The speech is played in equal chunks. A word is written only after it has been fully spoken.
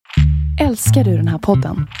Älskar du den här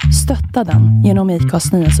podden? Stötta den genom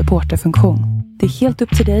IKAs nya supporterfunktion. Det är helt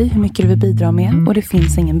upp till dig hur mycket du vill bidra med och det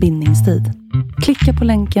finns ingen bindningstid. Klicka på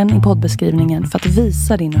länken i poddbeskrivningen för att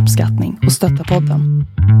visa din uppskattning och stötta podden.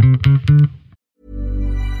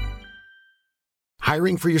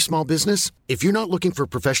 Hiring for your small business? If you're not looking for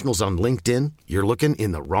professionals on LinkedIn, you're looking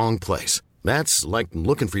in the wrong place. That's like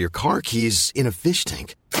looking for your car keys in a fish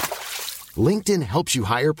tank. LinkedIn helps you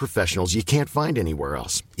hire professionals you can't find anywhere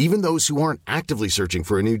else, even those who aren't actively searching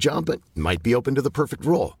for a new job but might be open to the perfect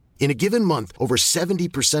role. In a given month, over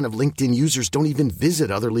 70% of LinkedIn users don't even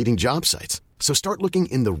visit other leading job sites. So start looking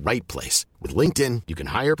in the right place. With LinkedIn, you can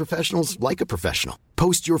hire professionals like a professional.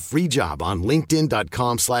 Post your free job on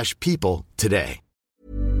linkedin.com/people today.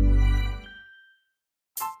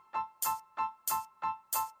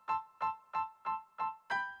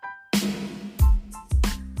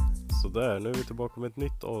 Så där, nu är vi tillbaka med ett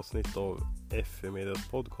nytt avsnitt av FE Medias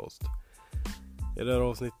podcast. I det här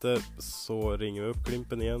avsnittet så ringer vi upp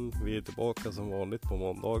Klimpen igen. Vi är tillbaka som vanligt på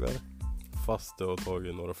måndagar. Fast det har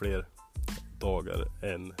tagit några fler dagar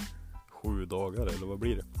än 7 dagar, eller vad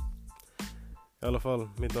blir det? I alla fall,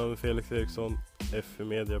 mitt namn är Felix Eriksson. FE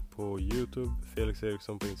Media på YouTube, Felix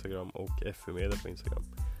Eriksson på Instagram och FE Media på Instagram.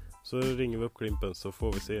 Så ringer vi upp Klimpen så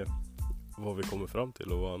får vi se vad vi kommer fram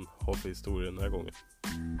till och vad han har för historia den här gången.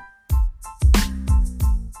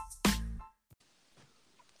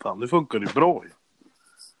 Fan, det funkar ju bra ju.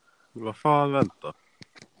 Vad fan, vänta.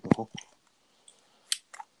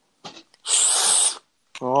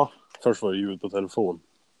 Ja, först var det ljud på telefon.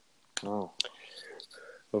 Ja,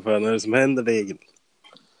 Vad fan är det som händer, Degen?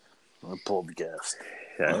 en podcast.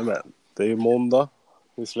 Jajamän, det är ju måndag.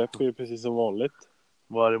 Vi släpper ju precis som vanligt.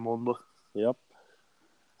 Varje måndag. Japp.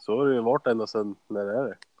 Så har det ju varit ända sedan, när är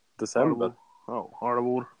det? December. Ja,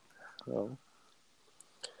 halvår. Ja.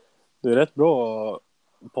 Det är rätt bra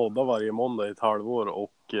att podda varje måndag i ett halvår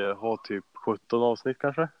och ha typ 17 avsnitt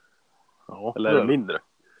kanske? Ja, Eller är det mindre?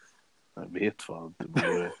 Jag vet fan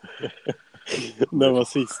inte. När var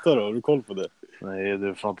sista då? Har du koll på det? Nej, det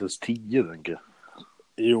är fan inte ens 10, tänker jag.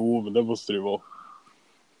 Jo, men det måste det ju vara.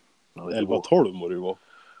 11-12 må det ju vara.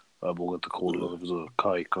 Jag vågar inte kolla, för så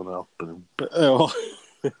kajkan i appen. Ja.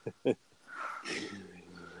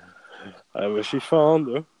 Nej, men fy fan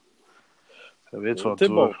du. Jag vet fan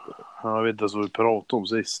Tillbaka. Jag vet inte vad vi pratade om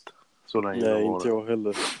sist. Så länge Nej, det var inte det. jag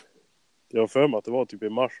heller. Jag har för mig att det var typ i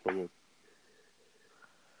mars någon gång.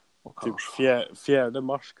 Typ 4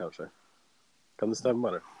 mars kanske. Kan det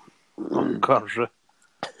stämma det? Kanske.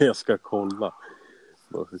 Jag ska kolla.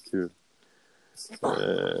 Vad för kul.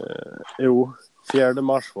 Jo, 4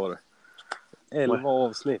 mars var det. 11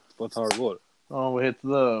 avsnitt på ett halvår. Ja, vad heter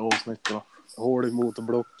det avsnittet då? Hål i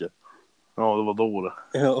motorblocket. Ja, det var då det.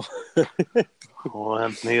 Ja. Det har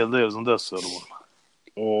hänt en hel del som dess.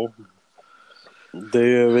 Ja.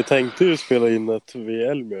 Vi tänkte ju spela in ett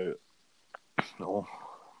VL med. Ja.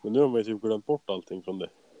 Men nu har man ju typ glömt bort allting från det.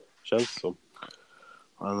 Känns som.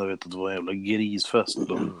 Jag vet att det var en jävla grisfest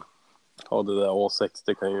då. Ja, det där A6,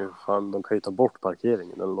 det kan ju fan, de kan ju ta bort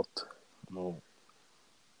parkeringen eller något. Ja.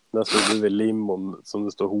 Där stod det vid limon som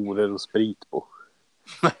det står horor och sprit på.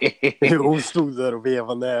 Nej. Hon stod där och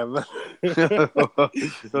vevade näven.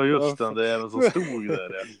 Ja, just det. Det är även som stod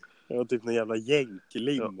där. Ja. Det var typ en jävla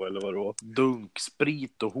jänklimo eller vad det var. Dunk,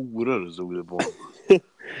 sprit och horor stod det på.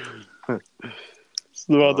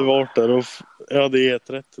 Så du hade varit där och jag hade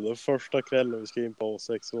E30. Den första kvällen vi skulle in på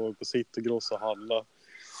A6 så var vi på Citygross och handla.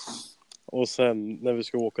 Och sen när vi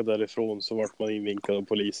skulle åka därifrån så vart man invinkad av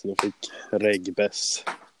polisen och fick regbäss.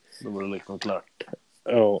 Då var det liksom klart.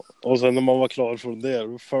 Ja, och sen när man var klar från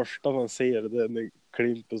det första man ser det är när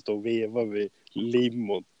Klimpen står och vevar vid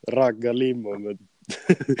limon. Raggarlimon med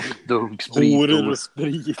Dunk, sprit horor och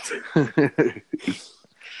sprit.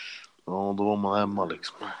 Ja, då var man hemma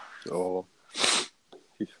liksom. Ja,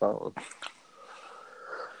 fy fan.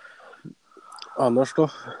 Annars då?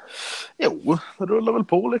 Jo, det rullar väl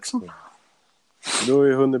på liksom. Du har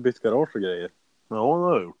ju hunnit bytt garage och grejer. Ja, det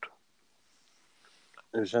har jag gjort.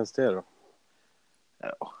 Hur känns det då?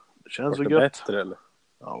 Ja, det känns Vart så det gött. bättre eller?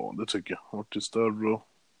 Ja, det tycker jag. Vart det större och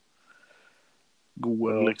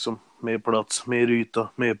godare Ja. liksom. Mer plats, mer yta,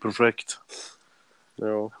 mer projekt,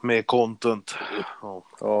 Ja. mer content. Ja,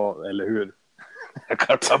 Ja, eller hur? jag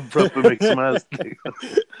kan tappra upp hur mycket som helst.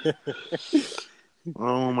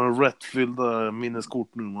 Ja, men rätt fyllda minneskort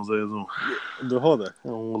nu, om man säger så. Du har det?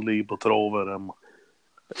 Ja, hon ligger på traver hemma.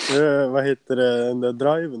 Vad heter det? Den där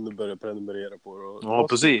driven du börjar prenumerera på då? Ja,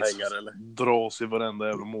 precis. Pengar, eller? Dras i varenda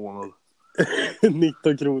jävla månad.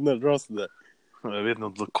 19 kronor dras det. Jag vet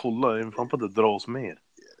inte, kolla, jag är fan på att det dras mer.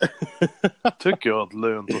 Tycker jag att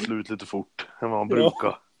lön tar slut lite fort än vad man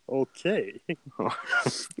brukar. Okej. okej.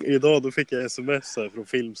 Idag då fick jag sms här från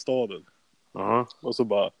Filmstaden. Ja. Och så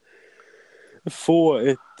bara få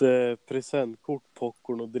ett presentkort,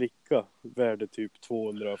 popcorn och dricka. Värde typ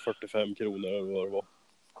 245 kronor eller vad det var.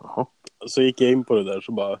 Jaha. Så gick jag in på det där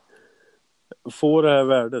så bara få det här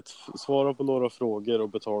värdet, svara på några frågor och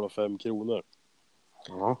betala 5 kronor.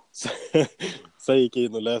 Ja. Sen gick jag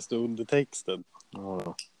in och läste undertexten.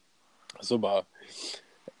 Ja. Så bara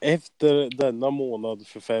efter denna månad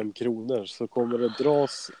för 5 kronor så kommer det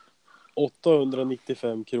dras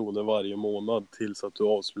 895 kronor varje månad tills att du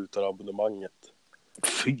avslutar abonnemanget.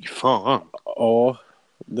 Fy fan. Ja,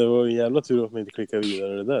 det var en jävla tur att man inte klickade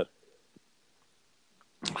vidare det där.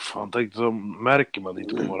 Fan, tänkte så märker man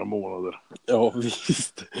inte på några månader. Ja,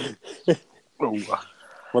 visst. Oh.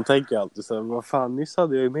 Man tänker alltid så här, vad fan, nyss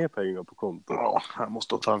hade jag ju mer pengar på kontot. Ja, jag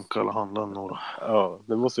måste ha tankar eller handla några. Ja,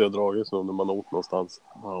 det måste ju ha dragits någon när man har åkt någonstans.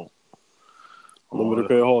 Ja. De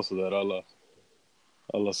brukar ju ha sådär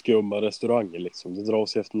alla skumma restauranger liksom. Det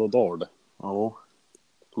dras ju efter några dagar det. Ja.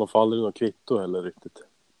 Man får aldrig något kvitto heller riktigt.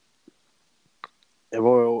 Jag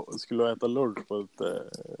var och skulle äta lunch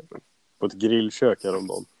på ett grillkök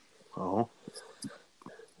häromdagen. Ja.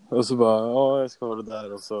 Och så bara, ja jag ska ha det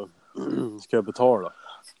där och så ska jag betala.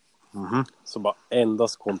 Mhm. Så bara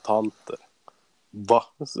endast kontanter. Va?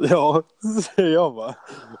 Så, ja, så jag bara,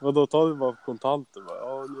 vadå tar du bara kontanter? Bara,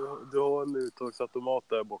 ja, du har en uttagsautomat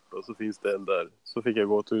där borta och så finns det en där. Så fick jag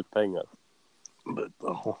gå och ta ut pengar.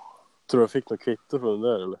 Ja. Tror jag fick något kvitto från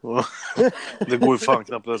den där eller? Det går ju fan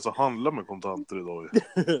knappt ens att handla med kontanter idag.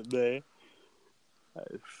 Nej.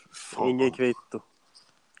 Fan. Ingen kvitto.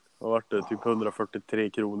 Det var det typ 143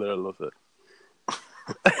 kronor eller något så.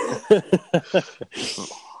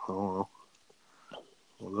 Ja.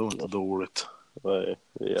 Det var inte dåligt. Nej,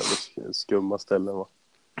 det är jävligt skumma ställen va.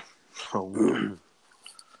 Ja.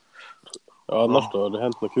 Ja, annars då? Har det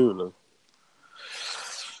hänt något kul eller?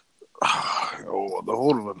 Ja, det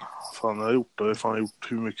har väl. Fan, jag har gjort det. Jag har fan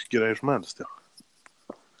gjort hur mycket grejer som helst. Ja.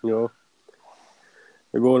 Ja.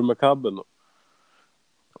 Hur går det med kabben då?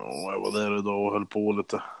 Ja, jag var där idag och höll på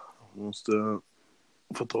lite. Jag måste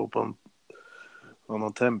få ta upp en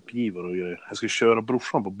annan tempgivare och grejer. Jag ska köra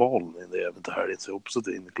brorsan på balen i det även till helgen så jag hoppas att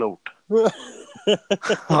det är inne klart.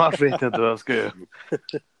 Annars vet jag inte vad jag ska göra.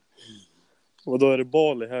 Och då är det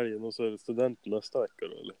bal i helgen och så är det studenten nästa vecka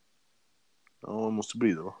då eller? Ja, det måste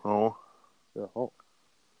bli det va? Ja. Jaha.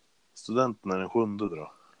 Studenten är den 7:e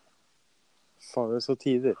då. Fan, det är så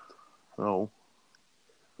tidigt. Ja.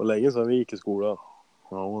 Och länge sedan vi gick i skolan.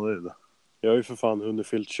 Ja, det är det. Jag har ju för fan hunnit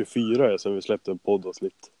fyllt 24 sen vi släppte en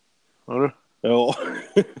poddavsnitt. Har du? Ja.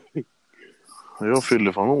 Jag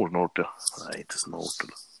fyller fan år snart ja. Nej, inte snart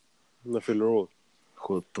eller. När fyller du år?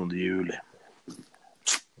 17 juli.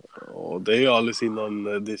 Ja, det är ju alldeles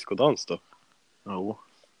innan diskodans då. Ja.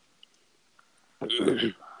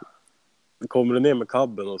 Kommer du ner med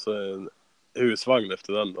kabben och så en husvagn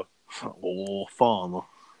efter den då? Åh, fan då.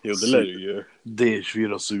 Jo, det lär du ju.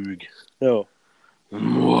 D24-sug. Ja. Wow.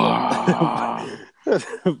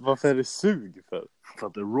 Varför är det sug för? För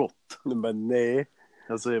att det är rått. Men nej.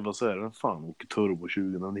 Jag säger, vad säger den? Fan, åker turbo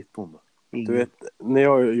 2019 då. Du vet, när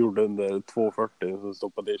jag gjorde den där 240 så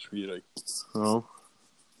stoppade det 24 i. Ja.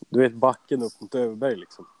 Du vet backen upp mot Överberg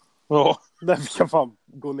liksom. Ja. Där fick jag fan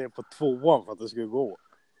gå ner på 2:an för att det skulle gå.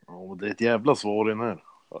 Ja, det är ett jävla svar i den här.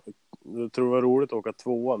 Jag tror det var roligt att åka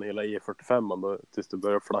 2:an hela E45 då, tills det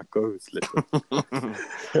började flacka ut lite.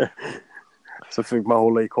 Så fick man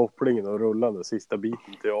hålla i kopplingen och rulla den sista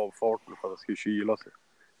biten till avfarten för att det skulle kyla sig.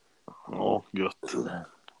 Ja, gött.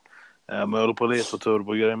 Ja, men jag håller på att leta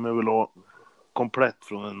turbogrejer, men jag vill ha komplett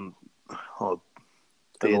från en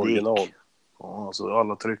original. Ja, alltså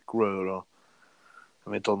alla tryckrör och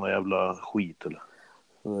jag vill inte ha någon jävla skit eller.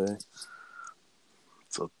 Nej.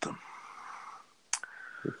 Så att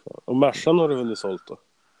Och Mercan har du hunnit sålt då?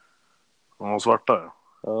 ja, svarta ja.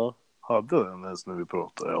 Ja. Hade den ens när vi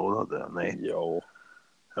pratade? Ja, det hade jag. Nej. Ja.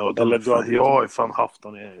 Ja, Eller du hade jag har ju fan haft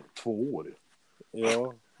den i 2 år.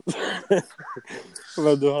 Ja.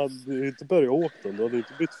 Men du hade ju inte börjat åt den. Du hade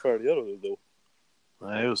inte bytt följare då.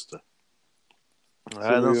 Nej, just det. Så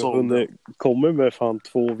Nej, den du sålde. hunnit kommer med fan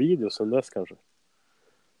 2 videos sen dess kanske.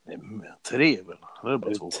 Nej, 3 väl? Det är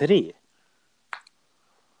bara 2. 3?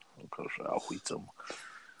 Kanske, ja skitsamma.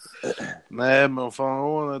 Nej, men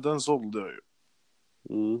fan, den sålde jag ju.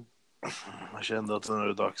 Mm. Jag kände att den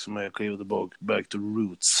är dags för mig att kliva tillbaka. Back to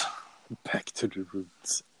roots. Back to the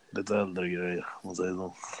roots. Lite äldre grejer, man säger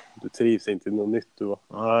så. Du trivs inte i något nytt du va?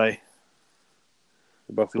 Nej.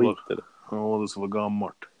 Du bara skiter det. Ja, det ska vara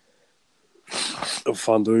gammalt. Oh,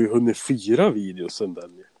 fan, du har ju hunnit 4 videos sen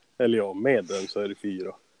den ju. Eller ja, med den så är det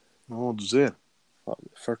 4. Ja, du ser. Fan,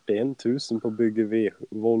 41 000 på bygge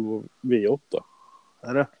Volvo V8.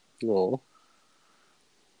 Är det? Ja.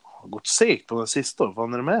 Har gått segt på den sista. Vad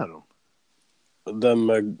fan är det med dem? Den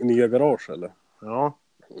med nya garage eller? Ja.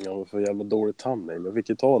 Ja, för jävla dålig thumbnail. Jag fick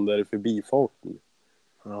ju ta den där i förbifarten.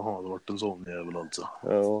 Jaha, det vart en sån jävel alltså.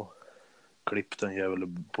 Ja. Klipp den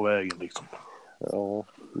jävel på vägen liksom. Ja,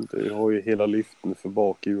 du har ju hela lyften för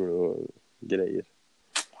bakhjul och grejer.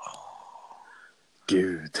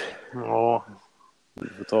 Gud. Ja. Du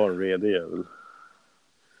får ta en redig jävel.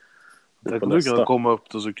 Tänk om du kunde komma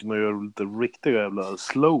upp och så kunde jag göra lite riktiga jävla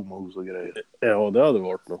slow-mos och grejer. Ja, det hade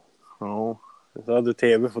varit något. Ja. Så hade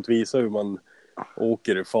TV fått visa hur man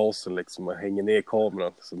åker i fasen liksom och hänger ner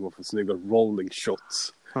kameran så man får snygga rolling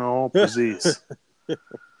shots. Ja, precis.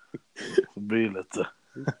 Det blir lite.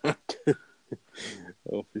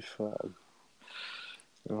 Ja, fy fan.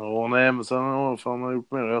 Ja, nej, men sen vad fan har jag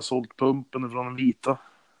gjort med det? Jag har sålt pumpen ifrån en vita.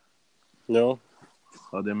 Ja.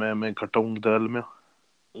 Hade jag med mig en kartong till Elmia.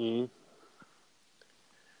 Mm.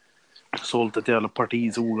 Sålt ett jävla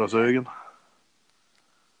parti solglasögon.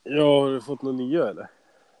 Ja, har du fått några nya eller?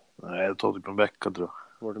 Nej, det tar typ en vecka tror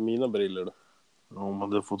jag. Var det mina briller då? Ja, men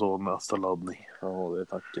det får ta nästa laddning. Ja, det är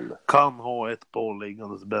tacken det. Kan ha ett par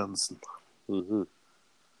liggandes bensin. Mhm.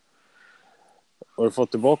 Har du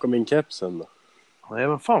fått tillbaka min keps sen då? Nej,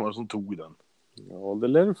 men fan var det som tog den? Ja, det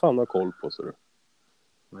lär du fan ha koll på, så du.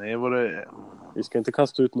 Nej, var det... Vi ska inte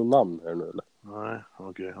kasta ut något namn här nu eller? Nej,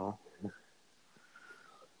 okej, ja.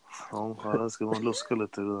 Ja, jag ska nog luska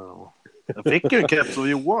lite i det där. Jag fick ju en keps av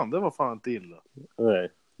Johan, det var fan inte illa.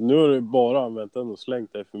 Nej. Nu har du bara använt den och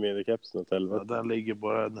slängt dig för mediekepsen åt Ja, helvete. den ligger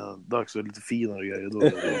bara när det är dags för lite finare grejer. Då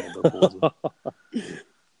är det på sig.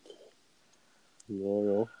 Ja,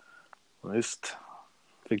 ja. Ja, visst.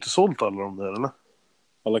 Fick du sålt alla de där, eller?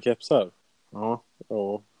 Alla kepsar? Ja.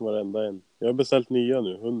 Ja, varenda en. Jag har beställt nya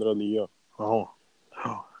nu, 100 nya. Jaha.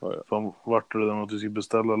 Ja. Fan, vart är det där att du ska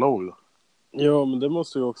beställa lag då? Ja, men det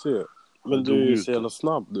måste jag också göra. Men Jag du är drog ju ut så jävla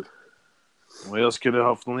snabb du. Och jag skulle ha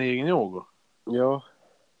haft någon egen jag. Ja.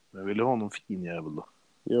 Men jag ville ha någon fin jävel då.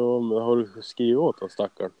 Ja, men har du skrivit åt den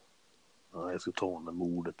stackaren? Ja, jag ska ta den där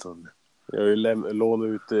mordet sen. Jag har ju lånat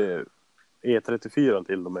ut E34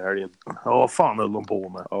 till dem i helgen. Ja, vad fan höll de på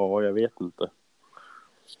med? Ja, jag vet inte.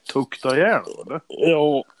 Tukta ihjäl eller?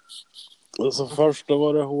 Ja. Alltså först då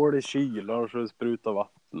var det hål i kylan så det sprutade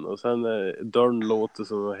vatten. Och sen dörren låter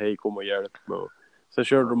som hej kom och hjälp mig. Sen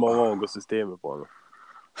körde de av avgassystemet på honom.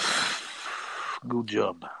 Good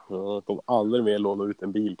job. Ja, jag kommer aldrig mer låna ut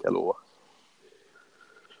en bil kan jag lova.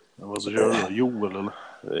 Men vad så kör du? Joel eller?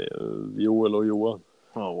 Joel och Johan.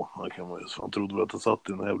 Ja, det kan man ju. Han trodde väl att det satt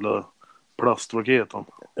i en jävla plastvaketen.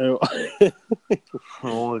 Ja.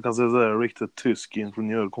 Ja, jag kan säga såhär, riktigt tysk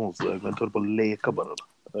ingenjörkonst där. Men jag tar på att leka bara.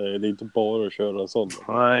 Det är inte bara att köra en sån.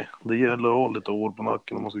 Nej, det gäller att ha lite år på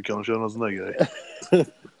nacken om man ska kunna köra en sån där grej.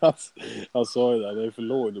 Han sa ju det, det är för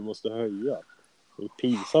låg, du måste höja. Det är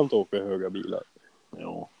pinsamt att åka i höga bilar.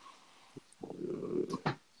 Ja.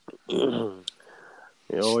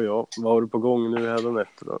 Ja, vad har du på gång nu här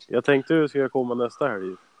efter då? Jag tänkte att du ska komma nästa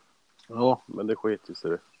helg. Ja. Men det sket ju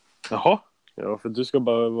sig. Jaha. Ja, för du ska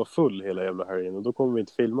bara vara full hela jävla helgen och då kommer vi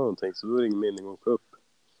inte filma någonting så då är det ingen mening att åka upp.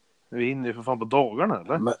 Vi är inne ju för fan på dagarna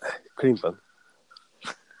eller? Men, Klimpen.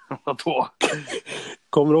 Vadå?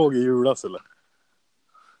 Kommer du ihåg i julas eller?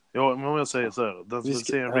 Ja, men om jag säger så här. Den som Vi vill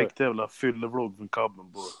ska- se en riktig jävla fyllevlogg från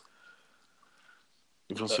Kabben på...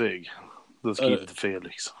 Från Sveg. Den skriver till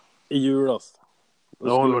Felix. I julas. Då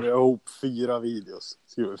Ja, skulle det vi ihop 4 videos.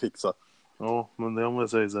 Skulle vi fixa. Ja, men det om jag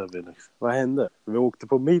säger så här Felix. Vad hände? Vi åkte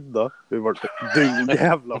på middag. Vi var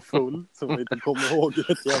jävla full. Så vi inte kommer ihåg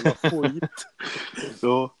ett jävla skit.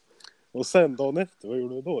 Ja. Och sen dagen efter, vad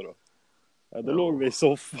gjorde vi då? Ja, då låg vi i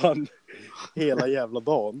soffan hela jävla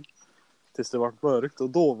dagen. Tills det var mörkt. Och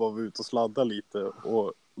då var vi ute och sladdade lite.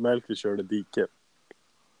 Och Melker körde dike.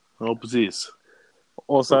 Ja, precis.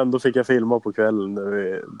 Och sen då fick jag filma på kvällen när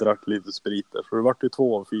vi drack lite sprit där. Så det vart ju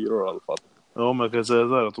 2 av 4 i alla fall. Ja, men jag kan säga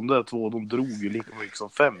så här att de där två, de drog ju lika mycket som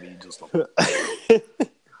 5 videos då.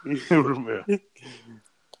 Det gjorde de ju.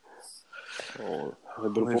 Ja, det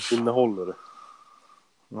beror på innehållet.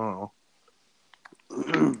 Ja.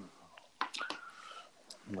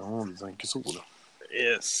 Ja, du tänker så då.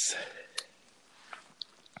 Yes.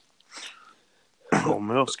 Ja,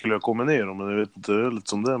 men jag skulle komma ner men jag vet inte, det är lite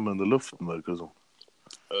som det med den där luften verkar det som.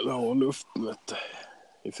 Ja, luften vet du.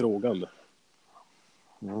 I frågan då.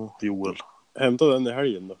 Ja, Joel. Hämta den i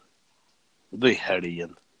helgen då. Det är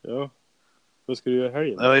helgen. Ja. Vad ska du göra i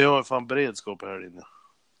helgen? Ja, jag har fan beredskap här inne.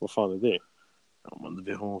 Vad fan är det? Ja, men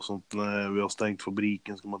vi har sånt, när vi har stängt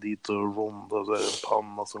fabriken ska man dit och ronda så är det en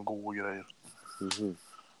panna som går och grejer. Mhm.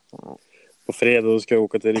 Ja. På fredag ska jag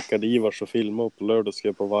åka till Rickard Ivars och filma, och på lördag ska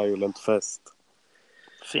jag på Violent Fest.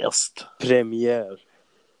 Fest. Premiär.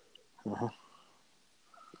 Vad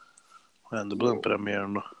hände på den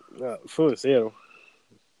premiären då? Ja, får vi se då.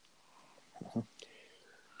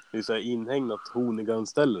 Det är så här inhägnat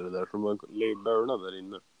Hoonigan-ställe det där, som man lägger börna där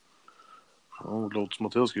inne. Ja, det låter som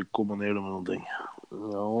att jag skulle komma ner med någonting.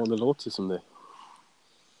 Ja, det låter ju som det.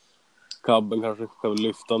 Kabben kanske ska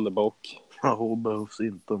lyftande bak. Ja, behövs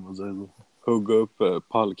inte om man säger så. Hugga upp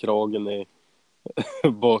pallkragen i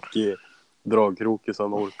bak i dragkroken så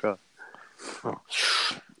han orkar. Ja.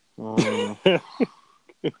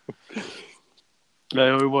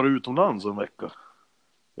 Jag har ju varit utomlands en vecka.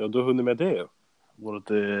 Ja, du har hunnit med det. Varit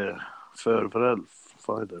till förfäderna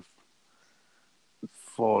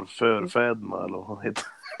eller vad heter.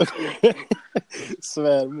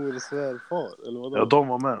 Svärmor och svärfar, eller vadå? Ja, de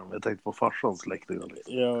var med dem. Jag tänkte på farsans släktingar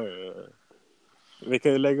lite. Ja. Vi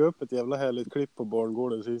kan ju lägga upp ett jävla härligt klipp på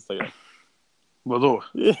barngårdens Instagram. Vadå?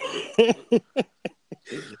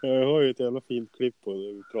 Jag har ju ett jävla fint klipp på det.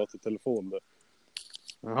 Vi pratar i telefon där.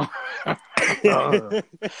 Ja. Ja,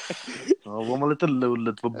 var man lite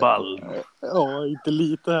lullet på ball. Ja, inte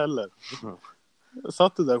lite heller.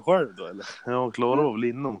 Satt du där själv då, eller? Ja, Klara var väl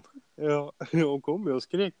innan. Ja, hon kom ju och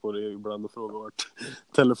skrek på dig ibland och frågade vart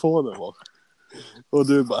telefonen var. Och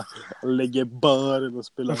du bara lägger baren och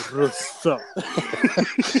spelar russa.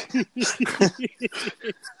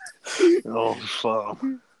 Ja,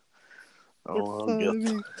 fan. Ja, Fan, gött.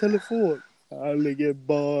 min telefon. Han ligger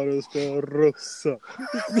bara och spelar russa.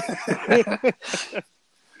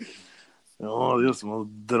 Ja, det är som att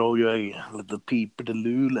dra iväg lite piper till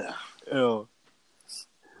Luleå. Ja.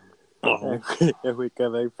 Ja. Jag skickar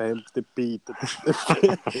iväg 50 piper.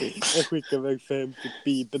 Jag skickar iväg 50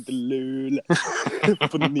 piper till Luleå.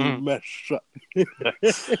 På ny Merca.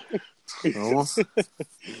 Ja.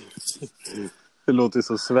 Det låter ju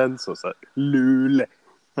så Svensson så här. Luleå.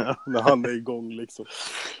 När han är igång liksom.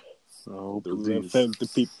 Ja, Precis. 50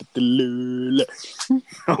 piper till Luleå.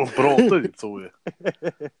 Han pratar ju så ju.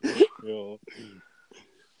 Ja.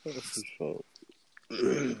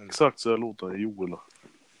 Exakt så jag låter Joel.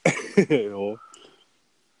 Ja.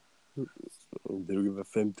 Han drog över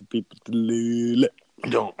 50 piper till Luleå.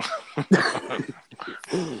 Ja.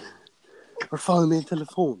 Vad fan är min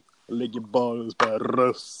telefon? Jag lägger bara och spelar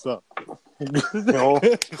rössa. Ja.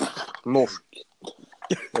 Norsk.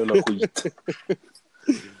 Eller skit.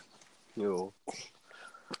 Ja.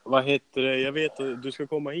 Vad heter det? Jag vet att du ska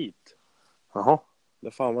komma hit. Jaha.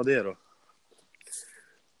 När fan var det då?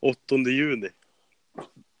 8 juni.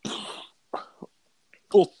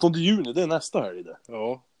 8 juni, det är nästa helg det.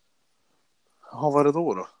 Ja. Ja, vad är det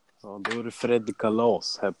då? Ja, då är det Fred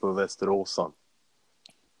kalas här på Västeråsan.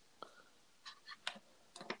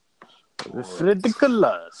 Det är Fred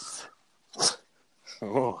kalas.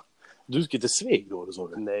 Ja. Du ska till Sveg då, det sa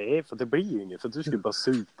du? Nej, för det blir ju inget. För du ska bara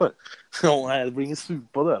supa. Ja, nej, det blir ingen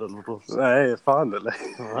supa där eller något. Nej, fan eller?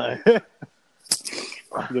 Nej.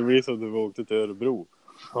 Det blir som du åkte till Örebro.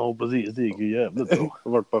 Ja, precis. Det gick ju jävligt bra. Det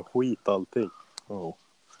var bara skit allting. Ja.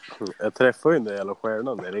 Jag träffade ju den där jävla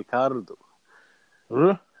stjärnan där, Ricardo.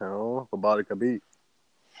 Du? Ja, på Barkarby.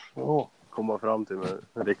 Ja. Kom man fram till med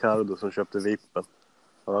Ricardo som köpte vippen.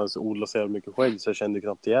 Han hade så odlat så jävla mycket skägg så jag kände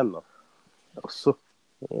knappt igen honom. Alltså.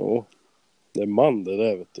 Ja, det är man det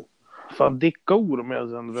där vet du. Fan, Dicka ord med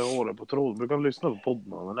sen vi har det på tråd. Brukar du lyssna på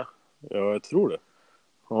podden, eller? Ja, jag tror det.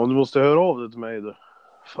 Ja, du måste höra av dig till mig då.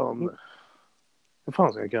 Fan. Hur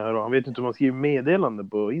fan ska jag kunna höra? Han vet inte hur man skriver meddelande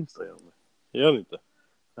på Instagram. Gör ni inte?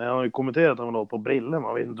 Nej, han har ju kommenterat att han vill ha på briller, men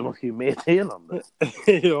han vet inte hur man skriver meddelande.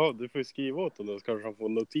 Ja, du får ju skriva åt honom så kanske han får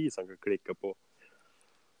en notis han kan klicka på.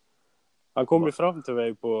 Han kom ju fram till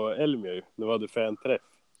mig på Elmia nu hade fan-träff.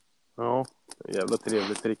 Ja. Jävla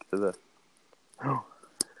trevligt trick det där.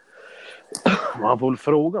 Men han får väl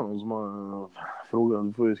fråga någon som har frågat.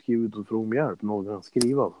 Du får ju skriva ut och fråga om hjälp. Någon kan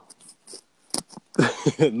skriva.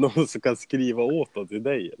 Någon som kan skriva åt honom till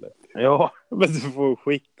dig eller? Ja. Men du får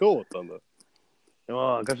skicka åt honom då.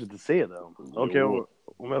 Ja, han kanske inte ser det. Okej,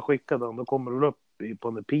 om jag skickar den då kommer du upp på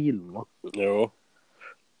den där pilen, va? Ja.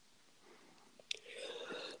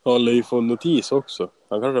 Han lär ju få en notis också.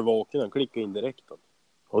 Han kanske är vaken, han klickar in direkt då.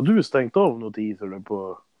 Har du stängt av notiser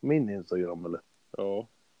på min Instagram, eller? Ja.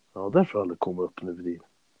 Ja, där får aldrig komma upp nu för tiden.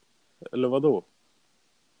 Eller vad då?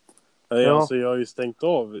 Nej, Ja. alltså jag har ju stängt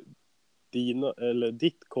av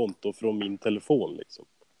ditt konto från min telefon liksom.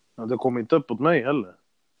 Ja, det kommer inte upp åt mig heller.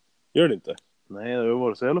 Gör det inte? Nej, det har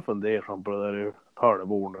varit så jävla fundersam på det där i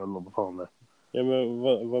halvåren eller vad fan det är. Ja, men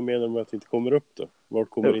vad menar du med att det inte kommer upp då? Vart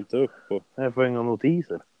kommer det inte upp på? Jag får inga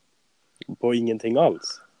notiser. På ingenting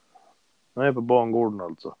alls? Nej, på bangården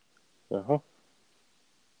alltså. Jaha.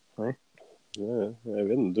 Nej. Nej, jag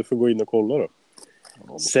vet inte. Du får gå in och kolla då.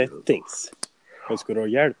 Ja, Settings. Men ska du ha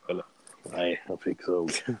hjälp eller? Nej, jag fixar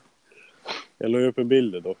det. Jag la upp en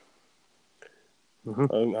bild då.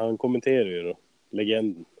 Mhm. Han kommenterar ju då.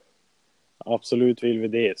 Legenden. Absolut vill vi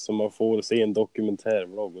det. Så man får se en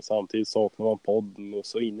dokumentärvlogg. Och samtidigt saknar man podden. Och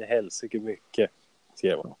så in i helsike mycket.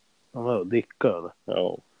 Skrev han. Han var dicka eller?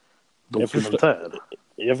 Ja. Dokumentär.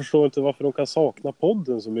 Jag förstår inte varför de kan sakna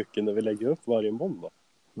podden så mycket när vi lägger upp varje måndag.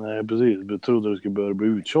 Nej, precis. Jag trodde det skulle börja bli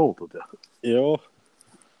uttjatat. Ja. Ja.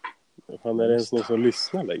 Han är det ens någon som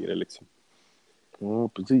lyssnar längre liksom. Ja,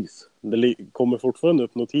 precis. Det kommer fortfarande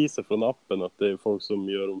upp notiser från appen att det är folk som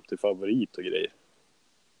gör dem till favorit och grejer.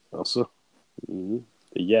 Alltså,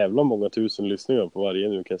 Det är jävla många tusen lyssningar på varje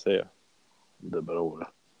nu kan jag säga. det är bra det.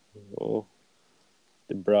 Ja.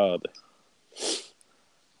 Det är bra det.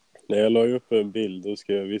 När jag la upp en bild då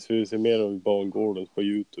ska vi se mer om barngården på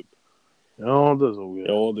YouTube. Ja, det såg jag.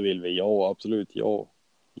 Ja, det vill vi. Ja, absolut. Ja.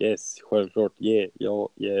 Yes, självklart. Ja,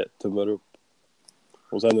 tummar upp.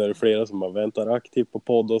 Och sen är det flera som har väntar aktivt på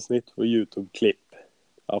poddavsnitt och YouTube-klipp.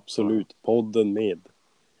 Absolut. Podden med.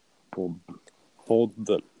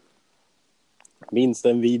 Podden. Minst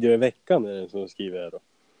en video i veckan är det som skriver här då.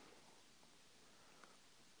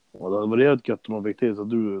 Ja, det hade varit helt gött om man fick till så att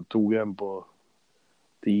du tog en på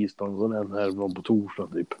tisdagen och sen en här på torsdag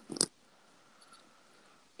typ.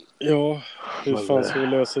 Ja, hur Men fan ska vi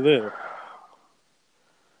lösa det då?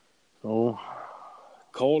 Ja,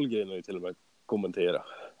 Carlgren har ju till och med kommenterat.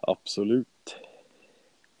 Absolut.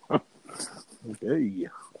 okej.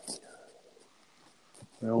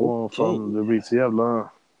 Ja, Okej. fan, det blir så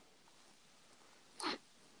jävla...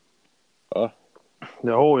 Ja.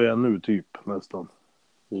 Jag har ju en nu typ nästan.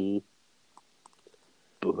 Mm.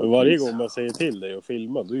 Men varje gång man säger till dig att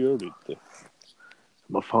filma, då gör du inte.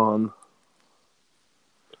 Vad fan.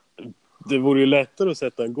 Det vore ju lättare att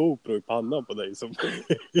sätta en GoPro i pannan på dig som,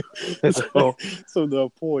 Ja. som du har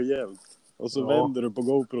på jämt. Och så Ja. vänder du på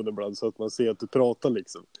GoPron ibland så att man ser att du pratar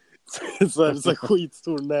liksom. Så är det så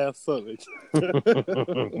skitstor näsa liksom.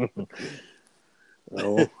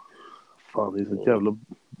 Ja. Fan, det är så ett jävla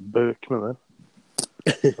bök med det.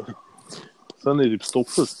 Sen är det typ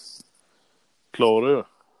stoppet. Klarar jag?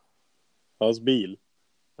 Hans bil.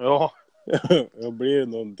 Ja. Jag blir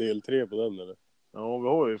någon del 3 på den eller? Ja, vi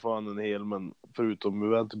har ju fan en hel, men förutom vi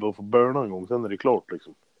väntar bara få börna en gång, sen är det klart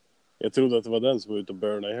liksom. Jag trodde att det var den som var ute och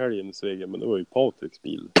börnade i helgen i Svegen, men det var ju Patriks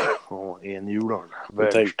bil. Ja, enhjularen.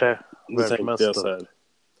 Då tänkte Världsmästare.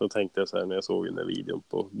 jag så här när jag såg den där videon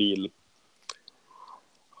på bilen.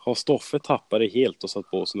 Har Stoffe tappat det helt och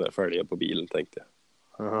satt på sån där fälgar på bilen, tänkte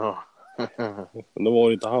jag. Ja. Men då var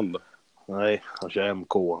det inte han då. Nej, han kör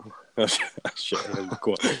MK. Han kör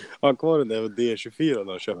MK. Han kvar den där D24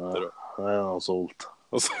 när han köpte då. Nej, han har sålt.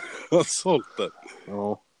 Och så har han sålt den.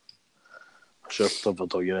 Ja. Köpte han för att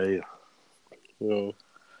ta grejer. Ja.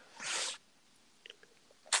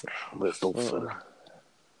 Det är Stoffer. Ja.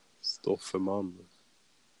 Stofferman.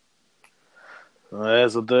 Nej,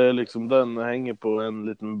 så det är liksom, den hänger på en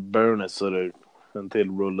liten burnes så det är en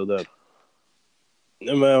till rulle där.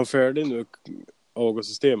 Ja, men är han färdig nu?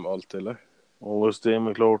 Avgassystem och allt eller? Och systemet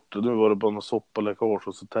är klart. Nu var det bara någon soppaläckage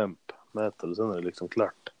och så temp. Mäter, sen är det liksom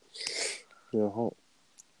klart. Jaha.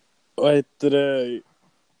 Vad heter det?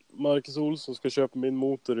 Marcus Olsson ska köpa min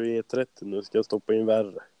motor i E30 nu. Ska jag stoppa in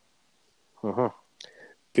värre. Jaha.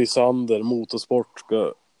 Pysander Motorsport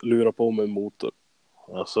ska lura på med en motor.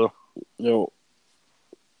 Alltså. Jo.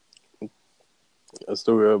 Jag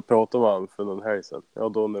stod och pratade med honom för någon helg sedan. Ja,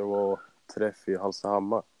 då när det var träff i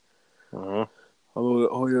Hallstahammar. Ja. Han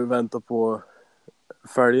har ju väntat på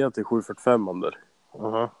fälgar till 745 där.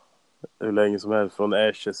 Jaha. Hur länge som helst från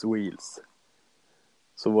Ashes Wheels.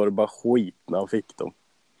 Så var det bara skit när han fick dem.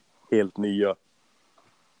 Helt nya.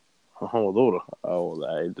 Jaha, vad då? Ja,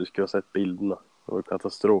 nej, du ska ha sett bilderna. Det var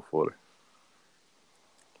katastrof för det.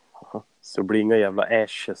 Så det blir inga jävla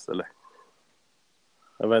Ashes eller?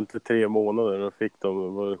 Jag väntade 3 månader och fick dem. Det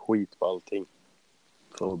var skit på allting.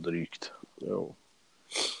 Så drygt. Jo.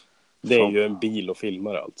 Det är ju en bil och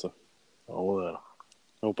filmare alltså. Ja, det är det.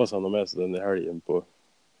 Jag hoppas han har med sig den i helgen på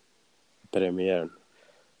premiären.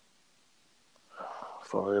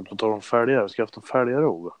 Fan, jag får ta dem fälgar. Jag ska haft en fälgare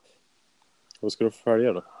också. Vad ska du få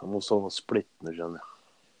följa då? Jag måste ha en split nu, känner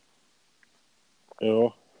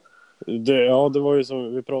jag. Ja. Det var ju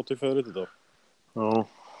som vi pratade förut idag. Ja.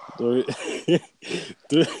 Du har ju,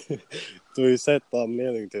 du har ju sett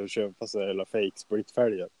anledning till att köpa sig hela fake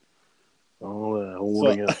split-fälgar. Ja, det är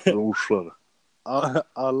Hålingens brorsor.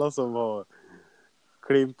 Alla som var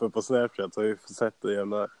klimper på Snapchat har ju sett det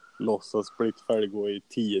ena låtsas split-fälg gå i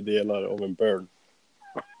 10 delar av en burn.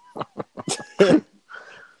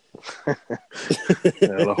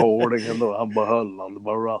 Jävla hårdingen då. Han bara höll han. Det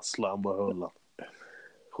bara rasslade. Han bara höll han.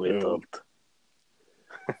 Skit allt.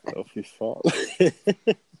 Ja, fy fan.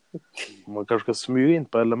 Man kanske ska smyga in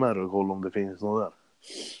på LMR och kolla om det finns något där.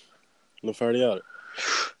 Några fälgar?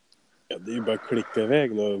 Ja, det är ju bara att klicka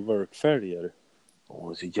iväg några workfälgar. Åh,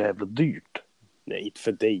 det är så jävla dyrt. Nej, inte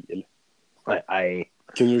för dig eller? Nej.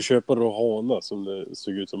 Kunde du köpa Rohana som det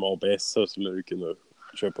såg ut som ABS så skulle du kunna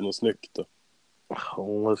köpa något snyggt då?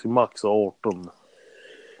 Åh, jag ska maxa 18.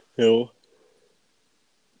 Jo.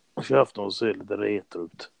 Jag ska haft något som ser lite retro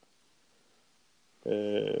ut.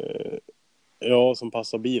 Ja, som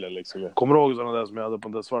passar bilen liksom. Kommer du ihåg sådana där som jag hade på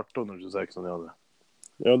den där svarta 126 som jag hade?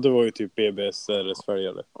 Ja, det var ju typ BBS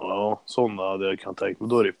RS-fälgare. Ja, sådana hade jag kan tänka. Men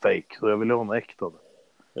då är det fake. Så jag vill ha en äkta.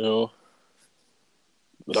 Ja.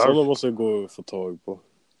 Men sådana måste jag gå och få tag på.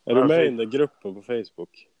 Är du med i den där gruppen på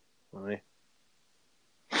Facebook? Nej.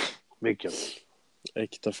 Vilken?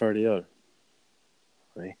 Äkta fälgar.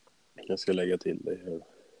 Nej. Jag ska lägga till dig här.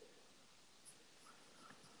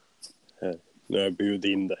 Här. Nu har jag bjudit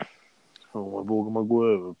in det. Ja, vågar man gå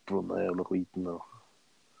över på den här jävla skiten då?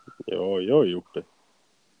 Ja, jag har gjort det.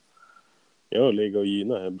 Jag har legat och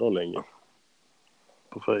gynat här bra länge.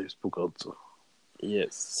 På Facebook alltså.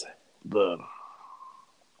 Yes. Där.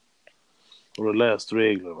 Har du läst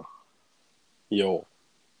reglerna? Ja.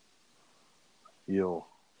 Ja.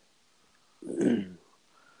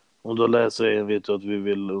 Om du läser en vet du att vi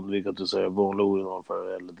vill undvika att du säger vanliga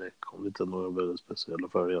originalfärger eller däck. Om det inte är några väldigt speciella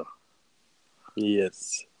färger.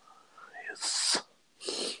 Yes. Yes.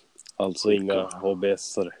 Alltså inga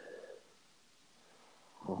ABS-are.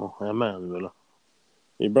 Jaha, är jag med nu eller?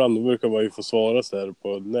 Ibland brukar man ju få svara så här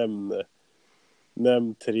på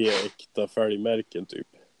nämn 3 äkta fälgmärken typ.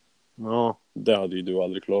 Ja. Det hade ju du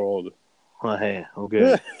aldrig klarat av det. Nej,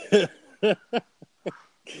 okej.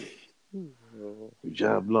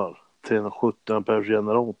 Jävlar. 370 amperes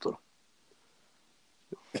generator.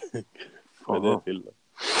 Med det till det.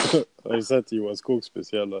 Har du sett Johan Skogs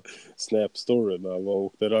speciella Snap-story när han var och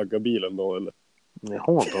åkte raggarbilen då eller? Jag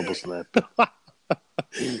har inte han på Snap.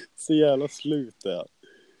 Så jävla slut det är.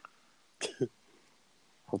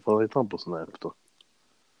 Vad fan heter han på Snap då?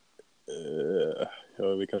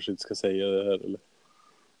 Ja, vi kanske inte ska säga det här eller?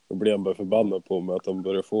 Då blir han bara förbannad på mig att han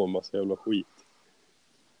börjar få en massa jävla skit.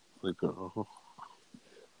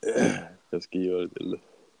 Jag ska göra det till.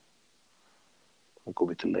 Han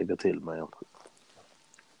kommer inte lägga till mig igen.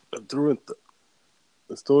 Jag tror inte.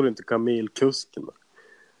 Det står inte kamelkusken då.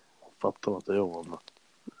 Fattar att det är jag men.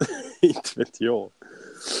 Inte vet jag.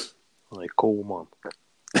 Han är koman.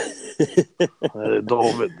 Nej, det är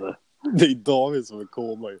David det. Det är David som är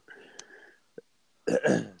koma ju.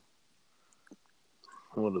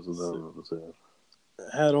 Vad är det sådär du säger?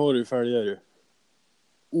 Här har du fälgar ju.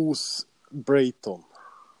 Os Brayton.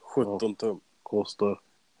 17 tum. Kostar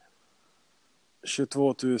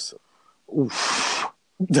 22 000. Uff.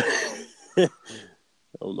 Ja,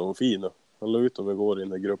 de var fina. Han la ut dem igår i den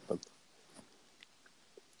där gruppen.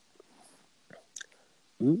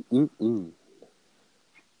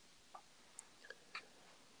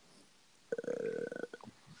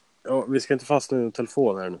 Ja, vi ska inte fastna i en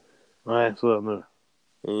telefon här nu. Nej, så är det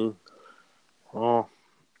nu. Ja.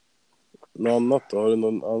 Något annat då? Har du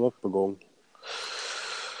något annat på gång?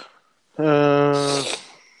 Nej.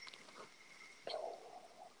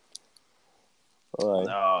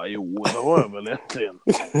 Ja, jo, det har jag väl egentligen.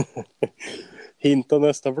 Hinta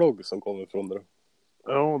nästa vlogg som kommer från det då.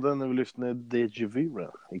 Ja, den är väl lyft ner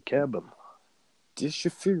D24 i cabin.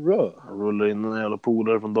 D24? Jag rullar in en jävla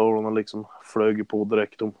polare från Dalarna liksom. Flög på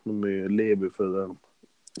direkt de lever för den.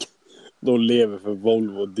 De lever för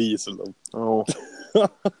Volvo och diesel då. Ja.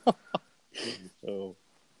 Ja.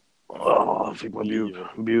 Ja, fick man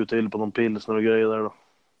bjuda till på någon pilsner och grejer där då.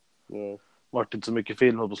 Ja. Vart inte så mycket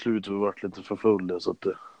filmat på slutet, vi vart lite för fulla så att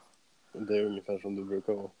Det är ungefär som du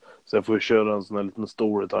brukar vara. så jag får ju köra en sån här liten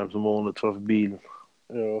storytime som vanligt framför bilen.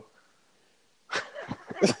 Ja.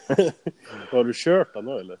 Har du kört den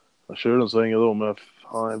då eller? Jag körde en sväng då men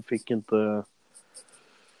jag fick inte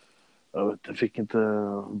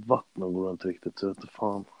vatten att gå runt riktigt så inte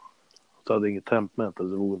fan. Så hade inget tempmätare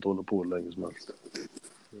så jag vågade inte hålla på länge som helst.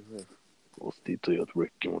 Och dit och göra ett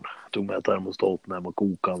Rickard. Tog med termostaten här med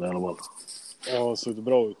kokande i alla fall. Ja, såg det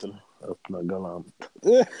bra ut eller? Öppna galant.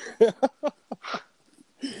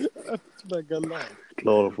 Öppna galant.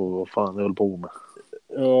 Klara för vad fan jag höll på med.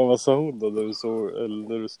 Ja, vad sa hon då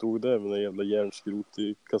när du stod där med den jävla järnskrot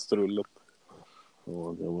i kastrullen?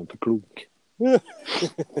 Ja, jag var inte klok.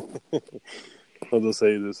 Och då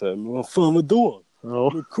säger du så här, men vad fan var då?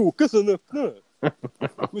 Ja. Men koka sen öppna.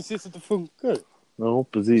 Men se så att det funkar. Ja,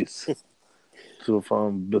 precis. Så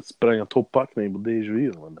fan spränga topppackning på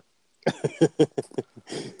D24. Men...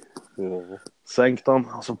 Ja. Sänkt han.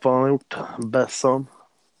 Alltså fan han gjort. Bässan.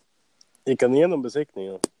 Gick han igenom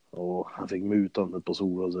besiktningen? Och han fick mutan ett på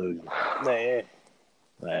solglasögon. Nej.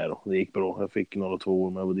 Nej då, det gick bra. Jag fick några 2 år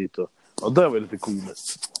med jag var dit. Ja, det var lite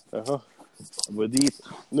komiskt. Jaha. Jag var dit.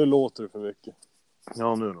 Nu låter det för mycket.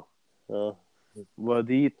 Ja, nu då. Ja. Var jag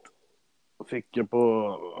dit. Fick jag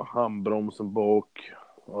på handbromsen bak.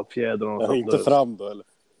 Och fjädrarna satt Inte lös. fram då, eller?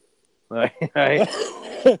 Nej, nej.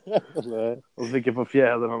 Nej. Och så fick jag på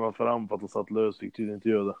fjädrarna fram för att de satt lös. Fick tydligen inte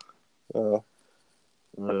göra det. Ja.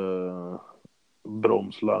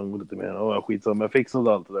 Bromslang och lite mer. Ja, skitsamma. Jag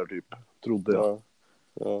fixade allt det där typ. Trodde jag. Ja.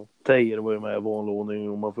 Ja. Tejer var ju med i vanlig ordning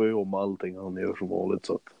och man får ju om allting han gör som vanligt.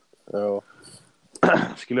 Så att... Ja.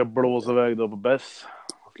 Skulle jag blåsa iväg då på Bess.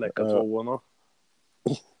 Släcka Ja. 2:orna.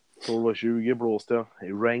 12:20 blåste jag.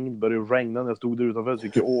 I regn. Började regna när jag stod där utanför. Så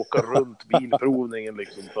fick jag åka runt bilprovningen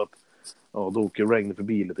liksom. För att ja, då åker regnet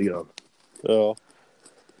förbi lite grann. Ja.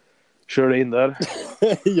 Körde in där.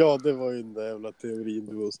 Ja, det var ju den där jävla teorin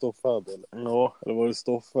du och Stoffe hade, eller? Ja, Eller var det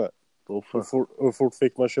Stoffe? då för Hur fort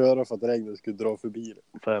fick man köra för att regnet skulle dra förbi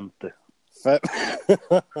det? 50. 5.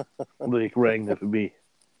 Och då gick regnet förbi.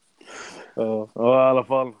 Ja. Ja, i alla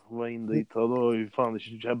fall. Var in dit. Ja, då var ju fan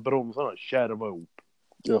bromsarna kärva ihop.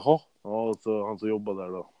 Jaha. Ja, så han som jobbade där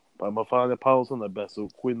då. Men fan, jag pausar den där bäst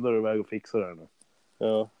och skyndar iväg och fixar det här nu.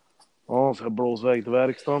 Ja. Ja, så jag blåser iväg till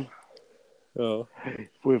verkstaden. Ja.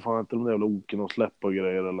 Får ju fan inte de där jävla oken och släppa och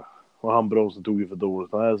grejer eller. Och handbromsen tog ju för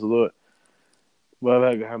dåligt. Nej, så då var jag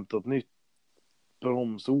iväg och hämtade ett nytt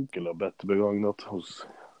bromsok eller bättre begagnat hos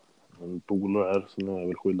en polare här. Så nu är jag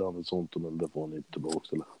väl skyldig han ett sånt, men det får han inte tillbaka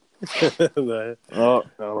eller. Nej. Ja,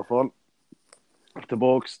 i alla fall.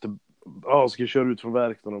 Tillbaks till... Ja, ska jag köra ut från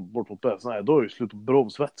verkstaden och bort mot bäst. Nej, då är det slut på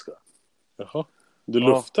bromsvätska. Jaha. Du Ja.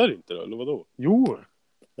 luftar inte då, eller vadå? Jo!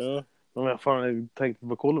 Ja. Men fan, jag tänkte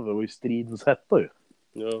på kolla för det var ju stridens hetta ju.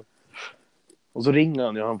 Ja. Och så ringde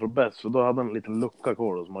han ju han från bäst, för då hade han en liten lucka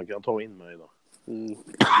kvar då, som man kan ta in mig då. Mm.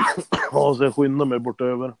 Ja, så jag skyndade mig bort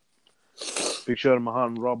över. Fick köra med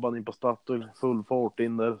handrubban in på Statoil, full fart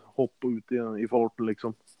in där, hoppa ut i farten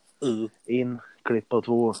liksom. Mm. In, klippa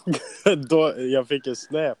 2. Då, jag fick en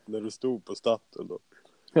snap när du stod på Statoil då.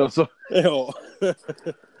 Alltså, Ja. Ja.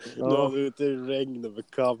 Du var ute i regn över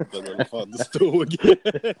kampen eller fan det stod.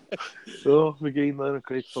 ja, fick jag in där,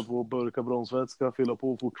 klippa 2 burkar bromsvätska, fylla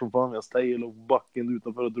på fort som fan. Jag steg och backen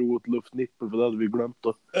utanför och drog åt luftnippel, för det hade vi glömt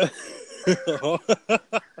då. Ja.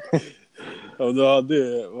 Ja, du hade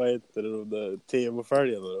ju, vad heter det, de där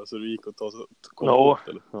TV-fälgarna då, så du gick och kom Ja, bort,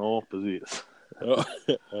 eller? ja, precis. Ja.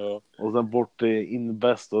 Ja. Och sen bort in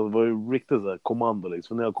bäst, och det var ju riktigt så här kommando liksom.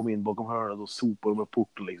 För när jag kom in bakom hörnet då sopade de med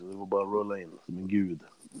porten liksom. Det var bara att rulla in som en gud.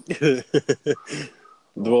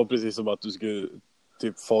 Det var precis som att du skulle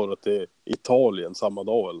typ fara till Italien samma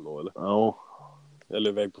dag eller något, eller? Ja, Eller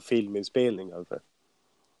iväg på filminspelning kanske.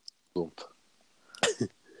 sånt.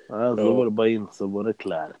 Ja, så då var det bara in, så var det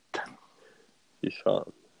klart. Fy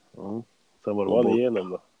fan. Ja. Sen var det Vad var bort. det igenom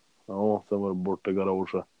då? Ja, sen var det bort i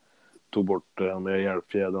garaget. Tog bort med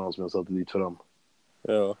hjälpfjädrarna som jag satte dit fram.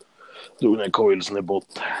 Ja. Drog ner coilsen i bort.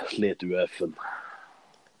 Slet UF:en.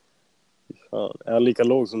 Fan. Är han lika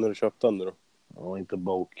låg som när du köpte den då? Ja, inte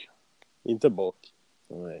bak. Inte bak.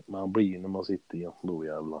 Nej, men han blir när man sitter igen. Då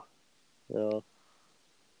jävlar. Ja.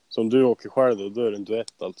 Som du åker själv då är det en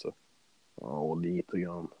duett alltså. Ja, lite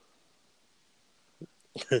grann.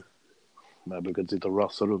 Men jag brukar inte sitta och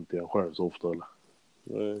rassa runt igen själv så ofta eller?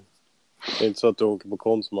 Nej. Det är inte så att du åker på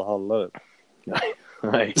Konsum och handlar det. Nej.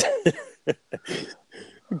 Nej.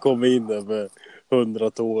 Kommer in där med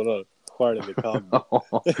 100 tårar. Själv i kabben.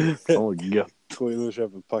 Åh, gött. Går in och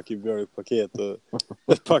köper ett pack mjölkpaket och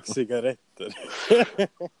ett pack cigaretter.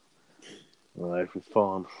 Nej, för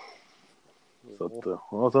fan. Så att,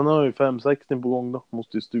 ja, sen har jag ju 560 på gång då.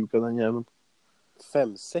 Måste ju stuka den jäveln.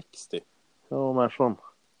 560? Ja, Merson.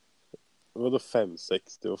 Vadå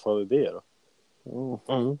 560? Vad fan är det då?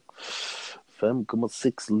 Mm.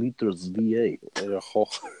 5,6 liters V8. Jaha.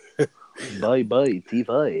 Bye bye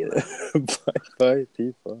T5. Bye bye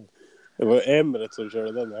T5. Det var Emret som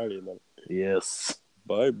körde den här innan. Yes.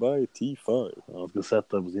 Bye bye T5. Han ska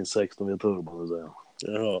sätta på sin 16 turbo nu säger han.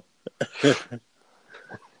 Jaha.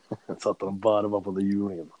 Satt han varva på den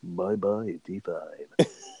hjulingen. Bye bye T5.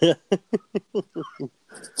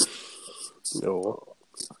 Ja.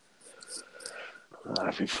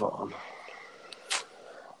 Nej, fy fan.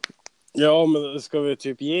 Ja, men ska vi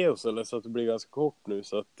typ ge oss eller så att det blir ganska kort nu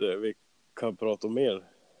så att vi kan prata om mer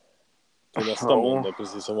till nästa måndag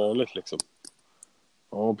precis som vanligt liksom.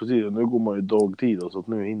 Ja, precis. Nu går man ju dagtid då, så att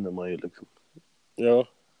nu hinner man ju liksom. Ja,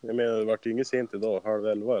 Jag menar, det vart ju inget sent idag.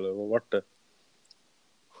 10:30 eller vad vart det?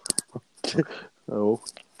 Jo.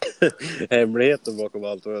 Hemligheten bakom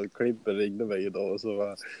allt var att Klimpen ringde mig idag och så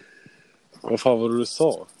var... Vad fan var det du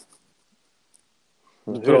sa?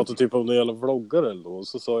 Du pratade typ om någon jävla vloggare eller då. Och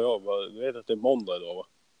så sa jag bara, du vet att det är måndag idag va?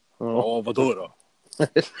 Ja, vadå då?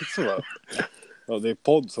 Så bara, ja, det är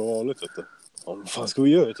podd som vanligt vet du. Ja, vad fan ska vi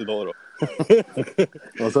göra idag då?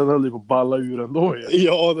 Och sen höll du på att balla ur ändå igen.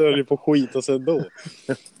 Ja, det höll ju på att skita sig ändå.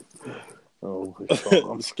 Ja,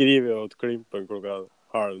 Skriver jag åt Klimpen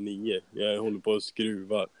 8:30. Jag håller på att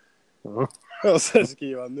skruva. ja. Och sen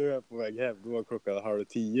skriver han, nu är jag på väg hem. Då var klockan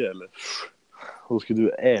 9:30 eller? Då skulle du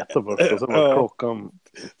äta först och sen var klockan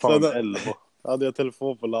fan 11. Hade jag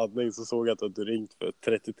telefon på laddning så såg jag att du ringt för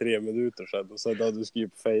 33 minuter sedan. Och sen hade du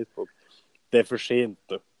skrivit på Facebook. Det är för sent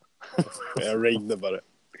nu. Jag ringde bara.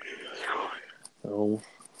 Jo.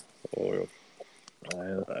 Oh,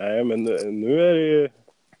 nej, men nu är det ju...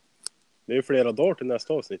 Det är flera dagar till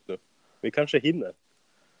nästa avsnitt nu. Vi kanske hinner.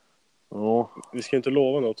 Ja. Vi ska inte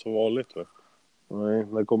lova något som vanligt. Va? Nej,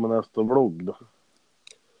 när kommer nästa vlogg då?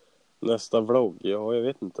 Nästa vlogg? Ja, jag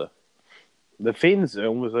vet inte. Det finns ju,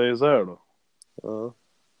 om vi säger så här då. Ja.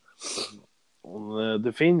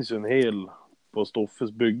 Det finns ju en hel på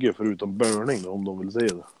Stoffes bygge förutom börning då, om de vill se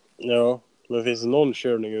det. Ja, men finns det någon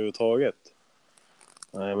körning överhuvudtaget?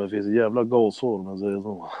 Nej, men det finns ett jävla gashår om jag säger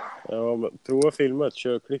så. Ja, men prova filma ett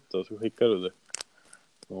körklipp då, så skickar du det.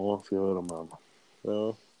 Ja, ska jag göra med honom.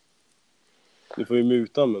 Ja. Du får ju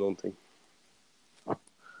muta med någonting.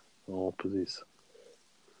 Ja, precis.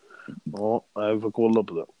 Ja, vi får kolla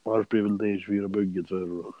på det. Här blir väl D24-bygget för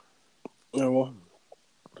då. Ja.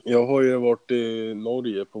 Jag har ju varit i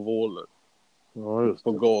Norge på Våler. Ja, just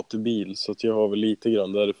På det. gatubil, så att jag har väl lite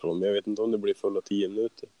grann därifrån. Men jag vet inte om det blir fulla 10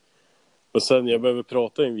 minuter. Och sen, jag behöver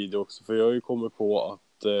prata i en video också. För jag har ju kommit på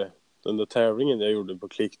att den där tävlingen jag gjorde på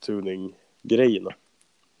klicktuning-grejerna.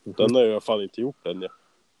 Den har jag fan inte gjort än.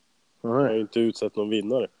 Jag har Nej, ju inte utsett någon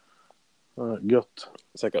vinnare. nej, gött.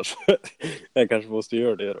 Så jag kanske måste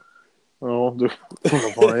göra det då. Ja, du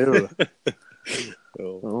får fan göra det.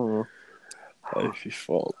 Ja. Ja. Nej, fy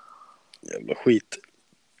fan. Jävla skit.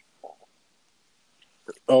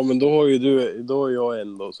 Ja, men då har ju du... Då är jag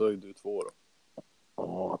en då, så är du 2 då.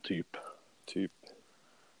 Ja, typ. Typ.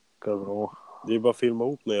 Kan det vara. Det är bara att filma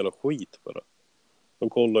ihop någon jävla skit bara. De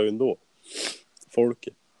kollar ju ändå.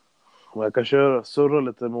 Folket. Men jag kan surra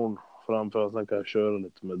lite imorgon framför och sen kan jag köra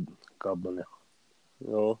lite med kabeln, ja.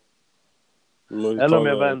 Ja. Eller om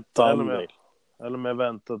jag väntar. Eller om jag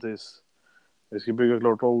väntar tills... Jag ska bygga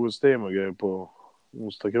klart August-tema och grejer på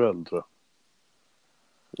onsdag kväll, tror jag.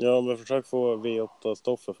 Ja, men försök få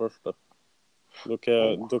V8-stoffer först då.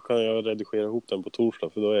 Då kan jag redigera ihop den på torsdag,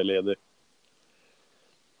 för då är jag ledig.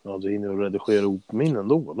 Ja, du hinner ju redigera ihop min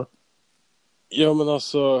ändå, eller? Ja, men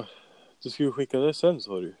alltså... Du ska ju skicka det sen,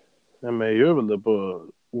 sa du. Ja, men jag gör väl det på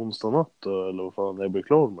onsdag natt då, eller vad fan, när jag blir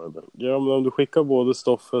klar med det. Ja, men om du skickar både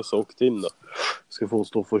Stoffes och din då. Ska få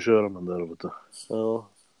Stoffe och köra med den där, vet du. Ja,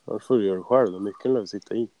 annars får du göra det själv. Och nyckeln lär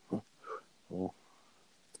sitta i. Ja.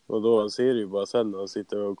 Och då ser du ju bara sen när han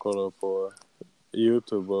sitter och kollar på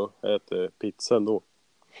YouTube och äter pizza ändå.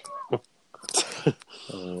 Ja,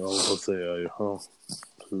 vad säger jag ju. Ja.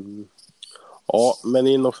 Mm. Ja, men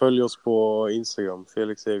in och följ oss på Instagram.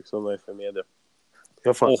 Felix Eriksson och FM Media. Jag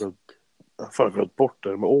har fuckat bort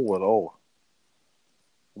det med Å eller A.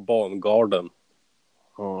 Barngarden.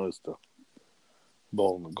 Ja, just det.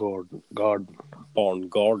 Barngarden.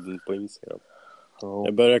 Barngarden på Instagram. Ja.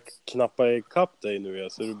 Jag börjar knappa ikapp dig nu,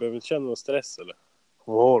 så du behöver inte känna någon stress eller?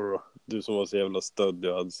 Vad har du då? Du som var så jävla stödd,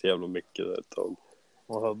 jag hade så jävla mycket där ett tag.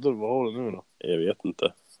 Vad har du nu då? Jag vet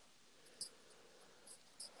inte.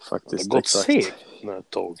 Faktiskt Det har gått segt ett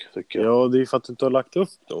tag, tycker jag. Ja, det är för att du inte har lagt upp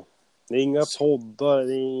då. Det är inga poddar,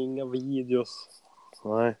 det är inga videos.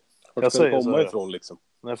 Nej. Vart ska det komma ifrån liksom?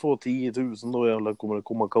 När jag får 10 000 då jävlar kommer det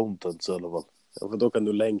komma content i alla fall. Ja, för då kan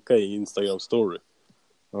du länka i Instagram story.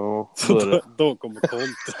 Ja, så är det. Då kommer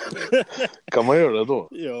content. Kan man göra det då?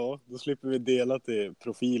 Ja, då slipper vi dela till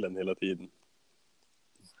profilen hela tiden.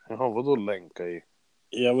 Jaha, vadå länka i?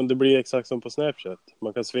 Ja, men det blir exakt som på Snapchat.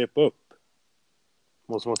 Man kan svepa upp.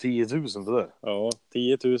 Måste man ha 10 000 för det? Ja,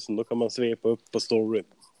 10 000, då kan man svepa upp på storyn.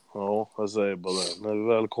 Ja, jag säger bara det. När vi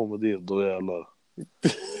väl kommer dit, då jävlar.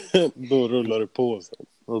 Då rullar det på sen.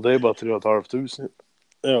 Och det är bara 3 500.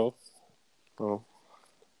 Ja. Ja.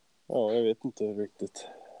 Ja, jag vet inte riktigt.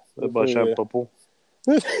 Det är bara att kämpa på.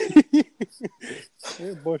 Det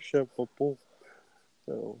är bara att kämpa på.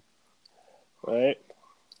 Ja. Nej.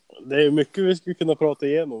 Det är mycket vi skulle kunna prata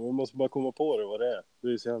igenom. Vi måste bara komma på det vad det är.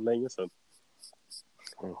 Det är så jävla länge sedan.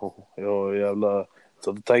 Ja, jag jävla Så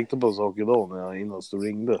jag tänkte på en sak idag när jag innan du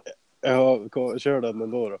ringde. Ja, kör den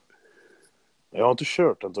ändå då. Jag har inte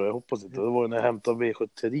kört den, tror jag hoppas inte. Det var ju när jag hämtade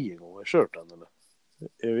V70 en gång. Har jag kört den eller?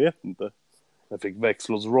 Jag vet inte. Jag fick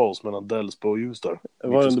växlos Rose mellan Delsbo och Ljusdal.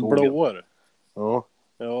 Var den blåare? Ja.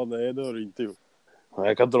 Ja, nej, det har du inte gjort.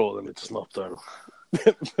 Jag kan dra den lite snabbt där då.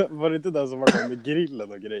 Var det inte den som var med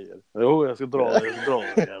grillen och grejer? Jo, jag ska dra den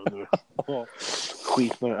jäveln nu. Ja.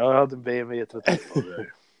 Skit nu. Jag hade en BMW 38.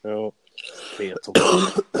 Ja. Fet som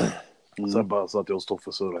Sen bara satt jag och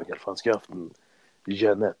Stoffe surrade. Fan, ska jag haft en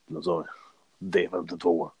Jeanette nu, sa jag.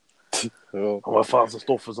 D52. Ja. Han var fan så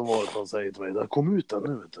Stoffe som var, han säger till mig. Det kom ut den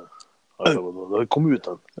nu, vet du. Det kom ut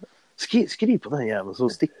den. Skriv på den jäveln så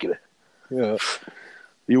sticker det. Ja.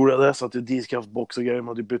 Gjorde jag det, så att det diskkraftbox och grejer. Man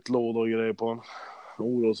hade bytt låda och grejer på den.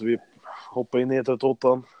 Och så vi hoppade in ner till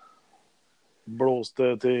 8.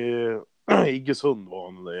 Blåste till Iggesund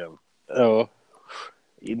var han där igen. Ja.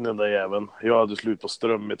 In den där jäveln. Jag hade slut på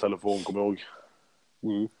ström i telefon, kommer jag ihåg.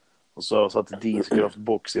 Mm. Och så jag satt i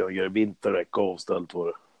diskkraftbox igen och grejer. Vinterdäck avställt var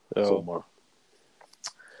det. Ja. Sommar.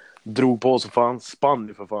 Drog på så fan. Spann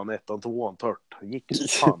ju för fan 1:an, 2:an tört. Gick ju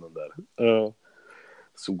fan den där. Ja.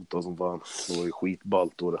 Sota som fan. Det var ju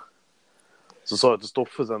skitballt då det. Så sa jag till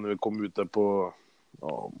Stoffe sen när vi kom ut där på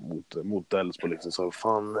mot Älvsbo liksom, så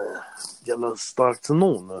fan jävla starkt som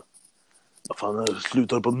någon. Ja, fan jag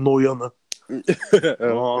slutade på nojan nu.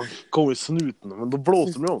 Ja, kom i snuten, men då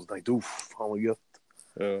blåste det om så tänkte fan vad gött.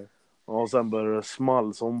 Ja. Ja, sen började det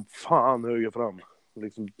small som fan höger fram.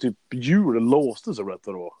 Liksom typ hjulen låste sig rätt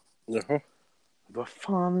vad det var. Jaha. Vad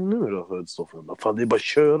fan är nu då för Stoffe? Fan det är bara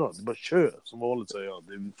köra, det är bara kör som vanligt, säger jag.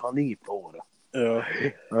 Det är fan inget på det. Ja.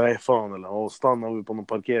 Nej fan eller. Ja, stannade vi på någon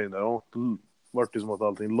parkering där. Ja, då var det som att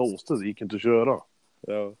allting låste, det gick inte att köra.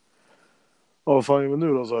 Ja. Ja, vad fan gör vi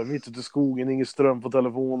nu då? Så här, mitt ute i skogen, ingen ström på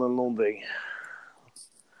telefonen eller någonting.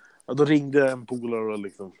 Ja, då ringde en polare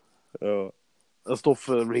liksom. Ja.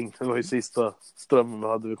 Stoffe ringde, det var ju sista strömmen vi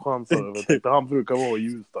hade vid chanser. Jag tänkte, han brukar vara i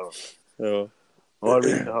Ljusdal. Ja. Ja,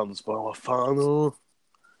 ringde han och så bara, vad fan då?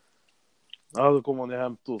 Ja, då kom han ju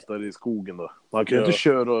hämta oss där i skogen då. Man kan ju inte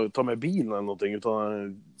köra och ta med bilen eller någonting,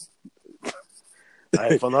 utan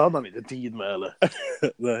nej, fan hade han inte tid med eller.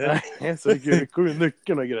 Nej, så gick ju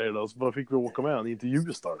nyckeln och grejer då, så bara fick vi åka med han in till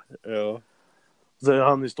Ljusdal. Ja. Så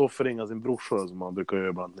han i Stoffe ringa sin brorsa som han brukar göra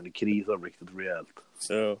ibland när det krisar riktigt rejält.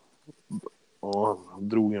 Ja. Ja, han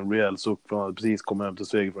drog en rejäl suck för han hade precis kommit hem till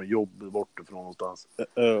Sveg från jobbet bortifrån någonstans.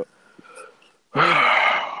 Ja.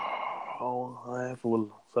 Ja, jag får väl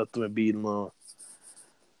sätta mig i bilen och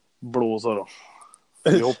blåsa då.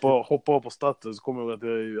 Vi hoppade på staden, så kommer jag ihåg att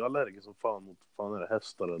jag är ju allergisk som fan mot, fan är det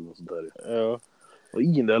hästar eller något sånt där. Ja. Och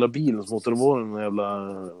i den där jävla bilen så måste det vara en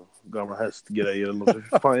jävla gamla hästgrejer eller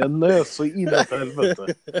något. Fan, jag nös så in i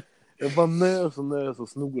helvete. Jag bara nös och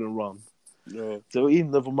snoren rann. Ja. Så jag var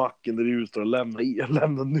inne på macken där i Ljusdal och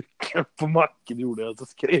lämnade nyckeln på macken, gjorde jag. Så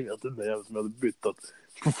skrev jag till den där jäveln som jag hade byttat.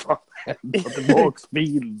 Fan, hämta tillbaks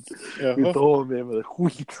bilen. Inte av med det.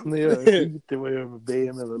 Skit i vad jag gör med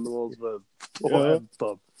benen eller vad som helst. Ta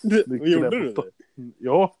hämta. Gjorde du det?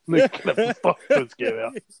 Ja, nyckeln på starten skrev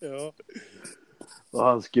jag. Ja. Och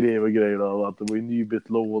han skrev grejer då, att det var en nybytt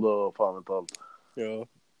låda och fan inte allt. Ja.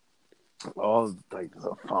 Ja, jag tänkte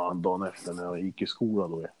så fan dagen efter när jag gick i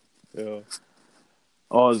skolan då. Ja.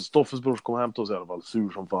 Ja, Stoffes brors kom hem till oss i alla fall, sur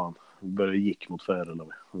som fan. Vi började gick mot Färila.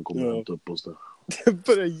 Han kom och hämtade upp oss där. Det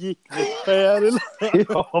började gick mot Färila.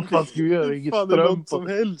 Ja, vad ska vi göra? Inget fan, ström något som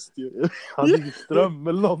helst ju. Han hade ingen ström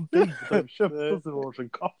eller någonting. Så jag köpte oss varsin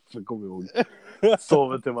kaffe, kommer jag ihåg.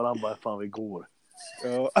 Sov till varandra bara, fan vi går.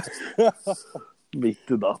 Ja.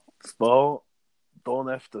 Mitt i natt. Ja, dagen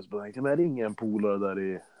efter så tänkte jag ringer en polare där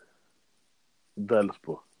i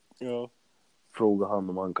Delsbo. Ja. Fråga han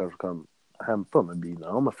om han kanske kan hämta den bilen.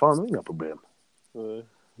 Ja, men fan, inga problem. Nej.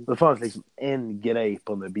 Det fanns liksom en grej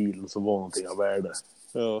på den där bilen som var någonting av värde.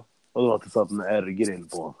 Ja. Och det var att det satt en R-grill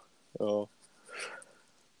på honom. Ja.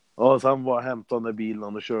 Ja, så han var hämtade den där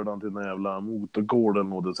bilen och körde han till den jävla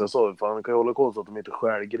motorgården. Och det. Så jag sa, fan kan jag hålla koll så att de inte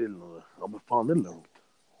stjäl grillen? Ja, men fan det är lugnt.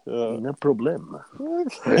 Ja. Inga problem.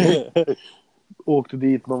 Åkte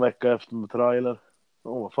dit någon vecka efter med trailer.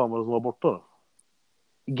 Ja, vad fan var det som var borta då?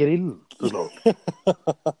 Grillen, såklart.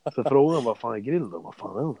 Så frågan, vad fan är grillen då? Vad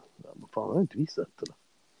fan är det? Ja, vad fan har jag inte visat eller?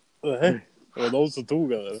 Nej. Det var de som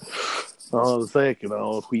tog han eller? Ja, säkert.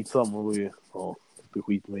 Ja, skitsamma. Ja, det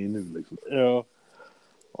skit mig i nu liksom. Ja.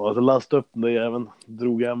 Ja, så lastade upp den där jäveln.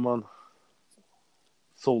 Drog hem han.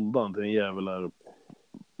 Sålde han till en jävel här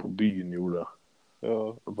på byn, gjorde jag.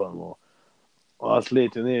 Ja. Och han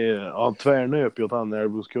slet ju ner. Han tvärnöp ju åt han i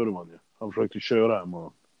Älvboskurvan ju. Han försökte köra hem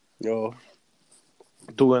och Ja.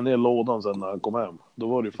 Tog jag ner lådan sen när han kom hem. Då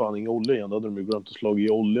var det ju fan ingen olja igen. Då hade de ju glömt att slå i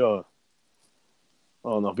olja.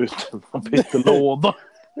 Ja, han bytte låda.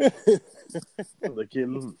 Den där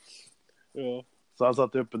killen. Ja. Så han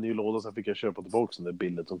satte upp en ny låda, sen fick jag köpa tillbaka den där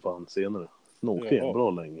billigt som fan senare. Snokade igen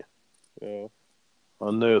bra länge. Ja.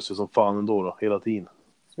 Han nös ju som fan ändå då, hela tiden.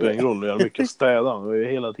 Spelar ingen roll, jag har mycket städa. Han var ju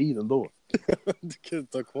hela tiden då. Du kan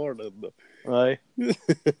inte ha kvar den då. Nej.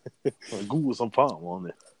 Han var god som fan var han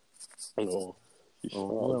ju. Ja.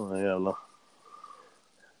 Ja, den här jävla.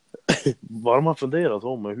 Bara man funderar så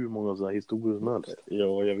om med hur många sådana historier som helst.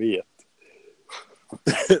 Ja, jag vet.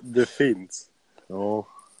 Det finns. Ja,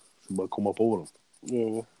 så bara komma på dem.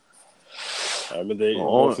 Ja. Ja, men det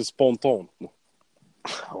är för spontant.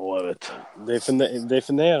 Ja, jag vet. Det är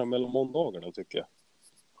för nära mellan måndagarna tycker jag.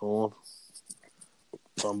 Ja.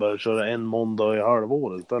 Han börjar köra en måndag i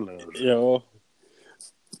halvåret istället. Ja.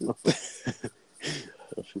 Ja,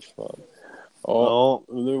 fy fan. Ja,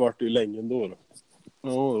 nu vart det ju länge ändå då.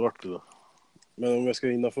 Ja, det vart det då. Men om jag ska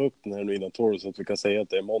hinna få upp den här nu innan 12 så att vi kan säga att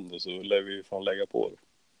det är måndag så lär vi ju fan lägga på det.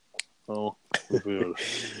 Ja, det får vi göra.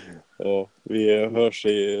 Ja, vi hörs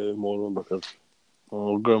i morgon då kanske.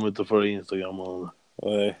 Ja, glöm inte att följa Instagram.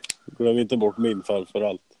 Nej, glöm inte bort min framför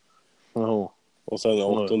allt. Ja. Och sen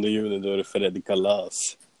 8 juni då är det Freddy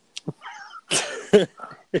Kalas.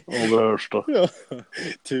 Och vi hörs då. Ja,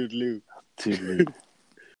 tydligt.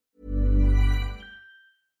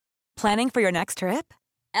 Planning for your next trip?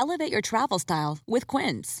 Elevate your travel style with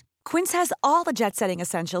Quince. Quince has all the jet-setting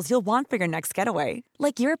essentials you'll want for your next getaway,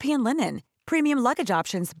 like European linen, premium luggage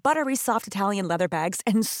options, buttery soft Italian leather bags,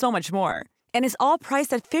 and so much more. And is all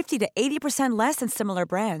priced at 50 to 80% less than similar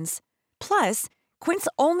brands. Plus, Quince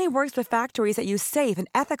only works with factories that use safe and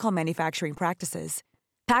ethical manufacturing practices.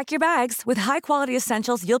 Pack your bags with high-quality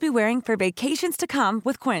essentials you'll be wearing for vacations to come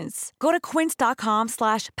with Quince. Go to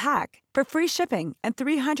quince.com/pack for free shipping and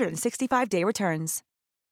 365-day returns.